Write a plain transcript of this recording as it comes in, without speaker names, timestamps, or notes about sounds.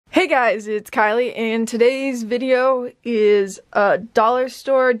Hey guys, it's Kylie, and today's video is a dollar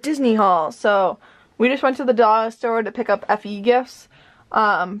store Disney haul. So we just went to the dollar store to pick up FE gifts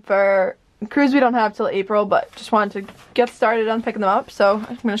for cruise. We don't have till April, but just wanted to get started on picking them up. So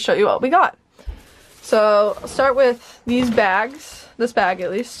I'm going to show you what we got. So I'll start with these bags, this bag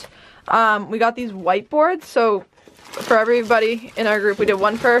at least. We got these whiteboards. So for everybody in our group, we did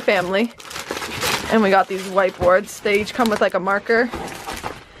one for our family, and we got these whiteboards. They each come with like a marker.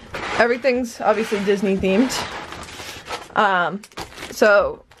 Everything's obviously Disney themed.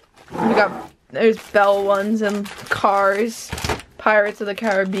 So we got, there's Belle ones and Cars, Pirates of the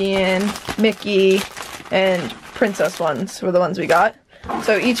Caribbean, Mickey, and Princess ones were the ones we got.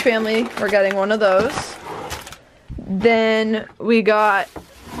 So each family, we're getting one of those. Then we got,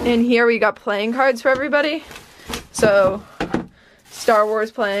 in here we got playing cards for everybody. So Star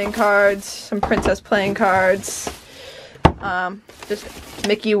Wars playing cards, some Princess playing cards, just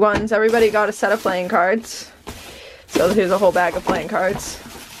Mickey ones. Everybody got a set of playing cards. So here's a whole bag of playing cards.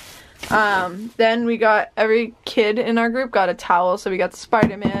 Then we got, every kid in our group got a towel. So we got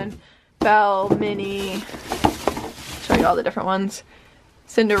Spider-Man, Belle, Minnie, show you all the different ones.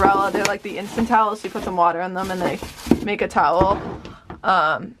 Cinderella, they're like the instant towels. So you put some water in them and they make a towel.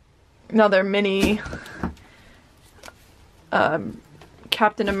 Another Minnie,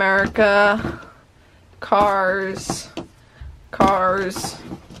 Captain America, Cars,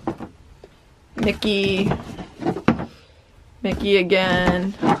 Mickey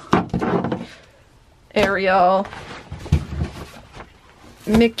again, Ariel,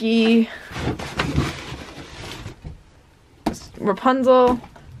 Mickey, Rapunzel,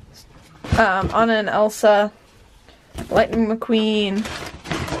 Anna and Elsa, Lightning McQueen,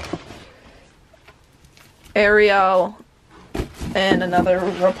 Ariel, and another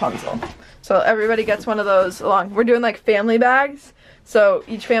Rapunzel. So everybody gets one of those along. We're doing like family bags. So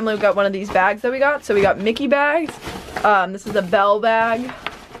each family got one of these bags that we got. So we got Mickey bags. This is a Belle bag.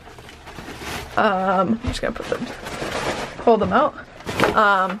 I'm just gonna pull them out.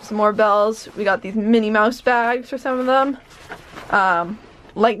 Some more Belles. We got these Minnie Mouse bags for some of them.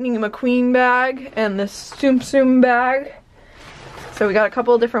 Lightning McQueen bag and this Tsum Tsum bag. So we got a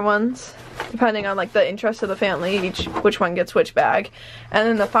couple of different ones, depending on like the interest of the family, which one gets which bag. And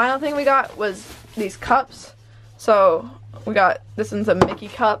then the final thing we got was these cups. So we got, this one's a Mickey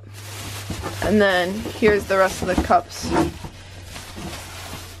cup, and then here's the rest of the cups.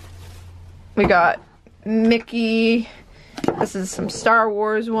 We got Mickey, this is some Star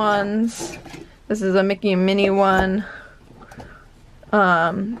Wars ones, this is a Mickey and Minnie one,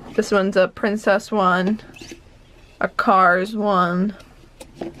 this one's a Princess one, a Cars one,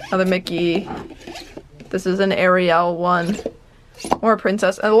 another Mickey, this is an Ariel one, or a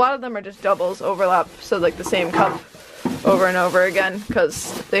Princess, and a lot of them are just doubles, overlap, so like the same cup over and over again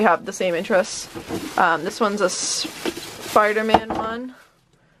because they have the same interests. This one's a Spider-Man one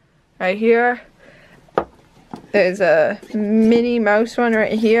right here. There's a Minnie Mouse one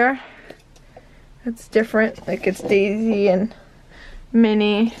right here. It's different, like it's Daisy and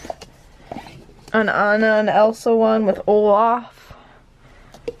Minnie. An Anna and Elsa one with Olaf.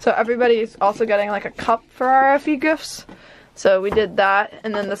 So everybody's also getting like a cup for our FE gifts. So we did that,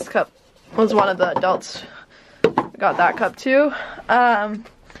 and then this cup was one of the adults. Got that cup too.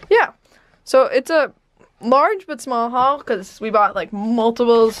 Yeah, so it's a large but small haul because we bought like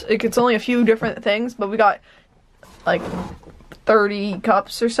multiples. It's only a few different things, but we got like 30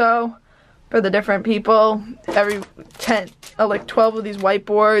 cups or so for the different people. Every 10, like 12 of these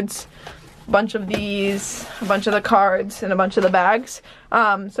whiteboards, a bunch of these, a bunch of the cards, and a bunch of the bags.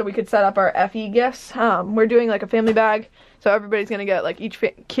 So we could set up our FE gifts. We're doing like a family bag. So everybody's gonna get, like, each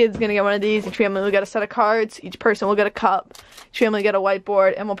kid's gonna get one of these, each family will get a set of cards, each person will get a cup, each family will get a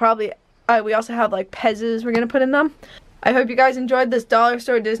whiteboard, and we'll probably, we also have, like, Pezzes we're gonna put in them. I hope you guys enjoyed this dollar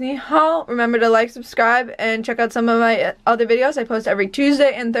store Disney haul. Remember to like, subscribe, and check out some of my other videos. I post every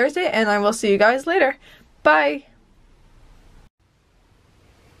Tuesday and Thursday, and I will see you guys later. Bye!